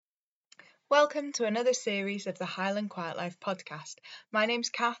Welcome to another series of the Highland Quiet Life podcast. My name's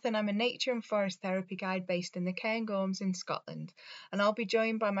Kath and I'm a nature and forest therapy guide based in the Cairngorms in Scotland. And I'll be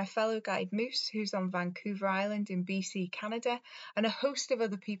joined by my fellow guide Moose, who's on Vancouver Island in BC, Canada, and a host of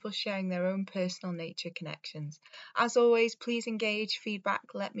other people sharing their own personal nature connections. As always, please engage, feedback,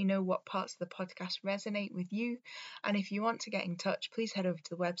 let me know what parts of the podcast resonate with you. And if you want to get in touch, please head over to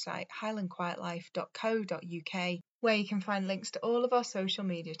the website highlandquietlife.co.uk, where you can find links to all of our social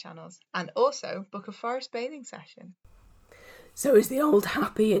media channels and also book a forest bathing session. So as the old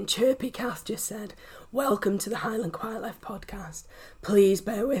happy and chirpy Kath just said, welcome to the Highland Quiet Life podcast. Please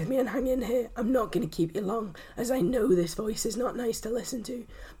bear with me and hang in here. I'm not going to keep you long, as I know this voice is not nice to listen to,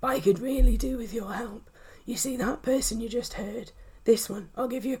 but I could really do with your help. You see that person you just heard? This one, I'll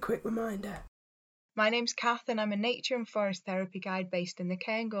give you a quick reminder. My name's Kath and I'm a nature and forest therapy guide based in the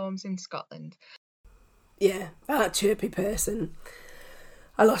Cairngorms in Scotland. Yeah, that chirpy person.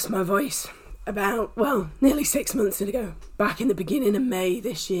 I lost my voice about, nearly 6 months ago, back in the beginning of May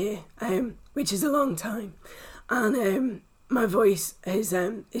this year, which is a long time. And my voice is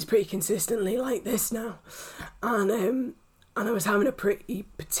pretty consistently like this now. And I was having a pretty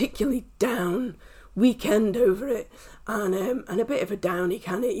particularly down weekend over it, and a bit of a downy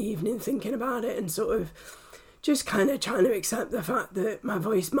kind of evening thinking about it and sort of just kind of trying to accept the fact that my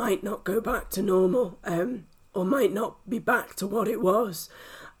voice might not go back to normal, or might not be back to what it was.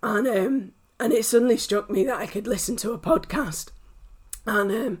 And it suddenly struck me that I could listen to a podcast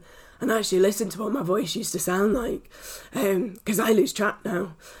and actually listen to what my voice used to sound like, because I lose track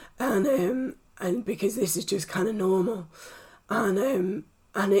now, and because this is just kind of normal, and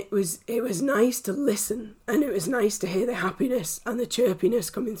it was nice to listen, and it was nice to hear the happiness and the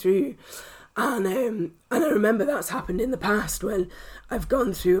chirpiness coming through. And I remember that's happened in the past when I've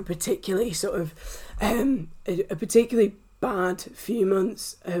gone through a particularly sort of a particularly bad few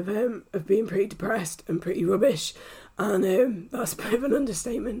months of being pretty depressed and pretty rubbish, and that's a bit of an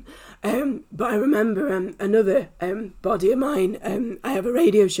understatement. But I remember another body of mine. I have a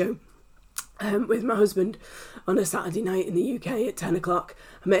radio show with my husband on a Saturday night in the UK at 10 o'clock.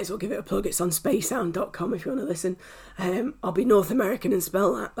 I may as well give it a plug. It's on spaysound.com if you want to listen. I'll be North American and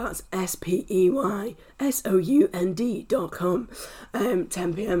spell that. That's speysound.com,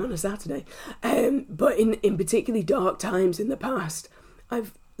 10 p.m. on a Saturday. But in particularly dark times in the past,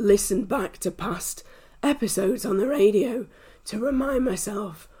 I've listened back to past episodes on the radio to remind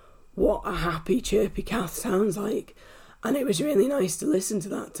myself what a happy, chirpy Kath sounds like. And it was really nice to listen to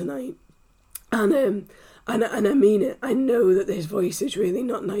that tonight. And I mean it. I know that this voice is really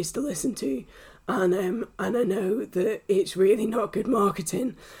not nice to listen to, and I know that it's really not good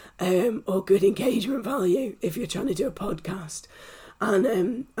marketing, or good engagement value if you're trying to do a podcast.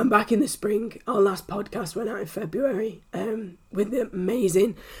 And back in the spring, our last podcast went out in February, with the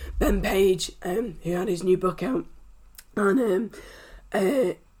amazing Ben Page, who had his new book out, and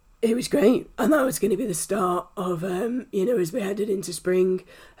it was great, and that was going to be the start of, as we headed into spring,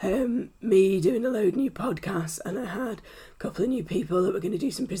 me doing a load of new podcasts, and I had a couple of new people that were going to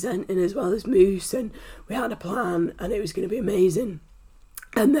do some presenting as well as Moose, and we had a plan, and it was going to be amazing.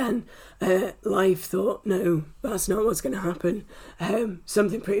 And then life thought, no, that's not what's going to happen.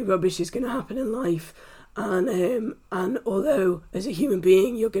 Something pretty rubbish is going to happen in life. And although as a human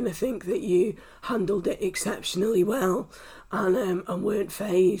being you're going to think that you handled it exceptionally well and weren't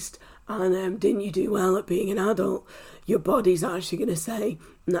fazed and didn't you do well at being an adult, your body's actually going to say,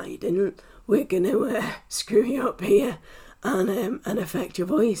 no, you didn't. We're going to screw you up here and affect your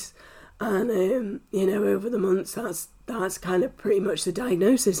voice. And over the months that's kind of pretty much the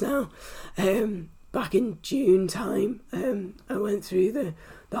diagnosis now. Back in June time, I went through the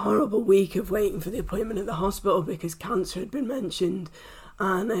horrible week of waiting for the appointment at the hospital because cancer had been mentioned.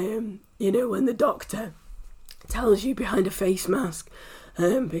 And, when the doctor tells you behind a face mask,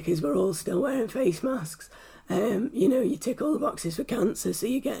 because we're all still wearing face masks, you tick all the boxes for cancer, so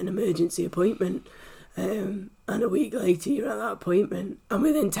you get an emergency appointment. And a week later you're at that appointment, and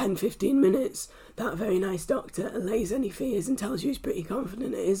within 10-15 minutes that very nice doctor allays any fears and tells you he's pretty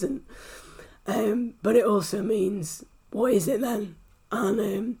confident it isn't. But it also means, what is it then?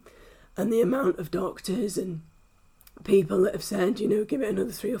 And the amount of doctors and people that have said, give it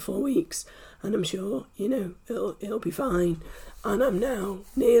another 3 or 4 weeks and I'm sure, it'll be fine. And I'm now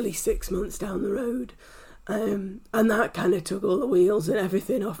nearly 6 months down the road. And that kind of took all the wheels and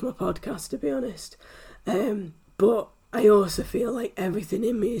everything off my podcast, to be honest. But I also feel like everything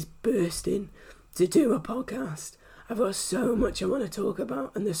in me is bursting to do a podcast. I've got so much I want to talk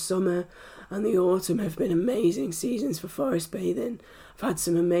about, and the summer and the autumn have been amazing seasons for forest bathing. I've had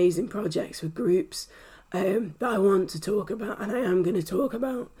some amazing projects with groups that I want to talk about, and I am going to talk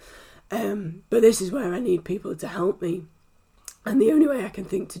about. But this is where I need people to help me. And the only way I can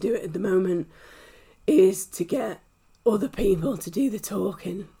think to do it at the moment is to get other people to do the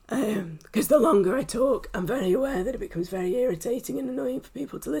talking. Because the longer I talk, I'm very aware that it becomes very irritating and annoying for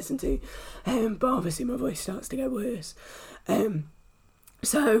people to listen to. But obviously my voice starts to get worse.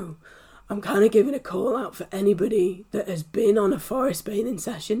 So I'm kind of giving a call out for anybody that has been on a forest bathing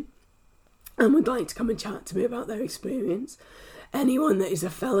session and would like to come and chat to me about their experience. Anyone that is a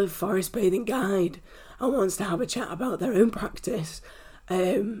fellow forest bathing guide and wants to have a chat about their own practice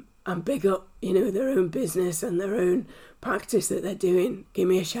and big up, their own business and their own practice that they're doing, give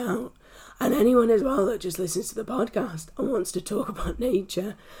me a shout. And anyone as well that just listens to the podcast and wants to talk about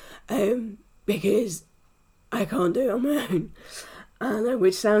nature, because I can't do it on my own. And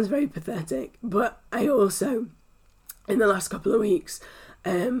which sounds very pathetic, but I also, in the last couple of weeks,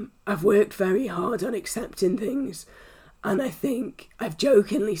 I've worked very hard on accepting things. And I think I've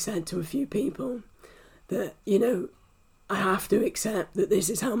jokingly said to a few people that, I have to accept that this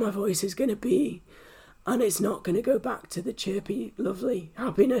is how my voice is going to be. And it's not going to go back to the chirpy, lovely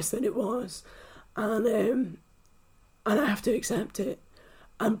happiness that it was. And I have to accept it.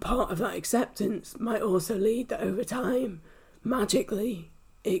 And part of that acceptance might also lead that over time, magically,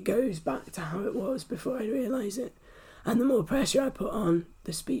 it goes back to how it was before I realise it. And the more pressure I put on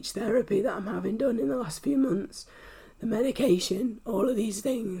the speech therapy that I'm having done in the last few months, the medication, all of these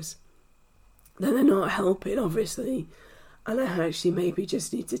things, then they're not helping, obviously. And I actually maybe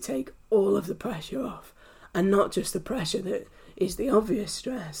just need to take all of the pressure off, and not just the pressure that is the obvious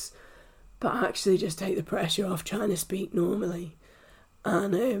stress, but actually just take the pressure off trying to speak normally,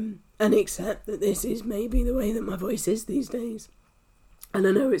 and accept that this is maybe the way that my voice is these days. And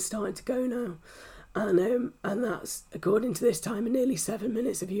I know it's starting to go now, and that's according to this time in nearly 7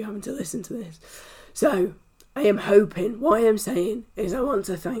 minutes of you having to listen to this. So I am hoping, what I am saying is I want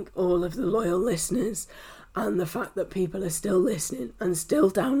to thank all of the loyal listeners and the fact that people are still listening and still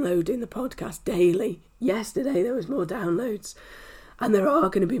downloading the podcast daily. Yesterday there was more downloads and there are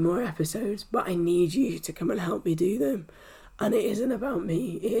going to be more episodes, but I need you to come and help me do them. And it isn't about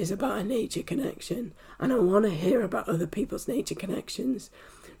me, it is about a nature connection. And I want to hear about other people's nature connections.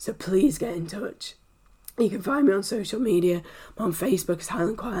 So please get in touch. You can find me on social media. I'm on Facebook as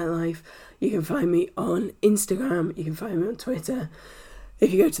Highland Quiet Life. You can find me on Instagram. You can find me on Twitter.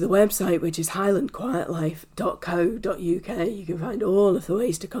 If you go to the website, which is highlandquietlife.co.uk, you can find all of the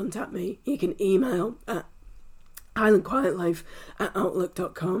ways to contact me. You can email at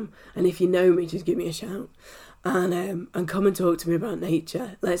highlandquietlife@outlook.com. And if you know me, just give me a shout. And come and talk to me about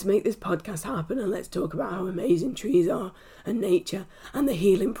nature. Let's make this podcast happen and let's talk about how amazing trees are and nature and the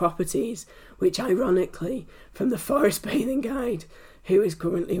healing properties, which ironically, from the forest bathing guide, who is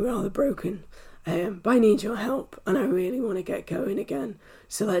currently rather broken. But I need your help and I really want to get going again.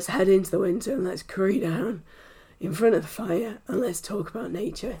 So let's head into the winter and let's curry down in front of the fire and let's talk about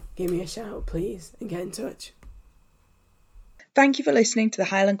nature. Give me a shout, please, and get in touch. Thank you for listening to the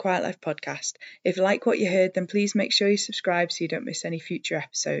Highland Quiet Life podcast. If you like what you heard, then please make sure you subscribe so you don't miss any future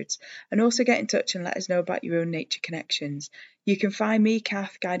episodes. And also get in touch and let us know about your own nature connections. You can find me,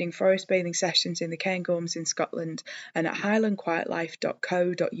 Kath, guiding forest bathing sessions in the Cairngorms in Scotland and at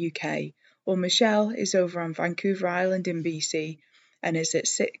highlandquietlife.co.uk. Or Michelle is over on Vancouver Island in BC and is at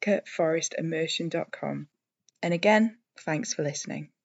sitkaforestimmersion.com. And again, thanks for listening.